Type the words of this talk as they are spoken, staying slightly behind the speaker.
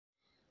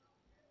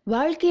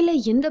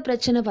வாழ்க்கையில் எந்த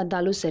பிரச்சனை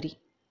வந்தாலும் சரி,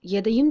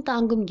 எதையும்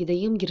தாங்கும்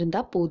இதயம்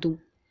இருந்தால் போதும்.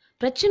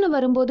 பிரச்சனை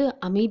வரும்போது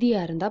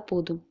அமைதியாக இருந்தால்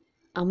போதும்.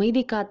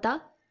 அமைதி காத்தா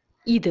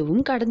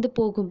இதுவும் கடந்து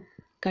போகும்.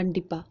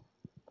 கண்டிப்பாக.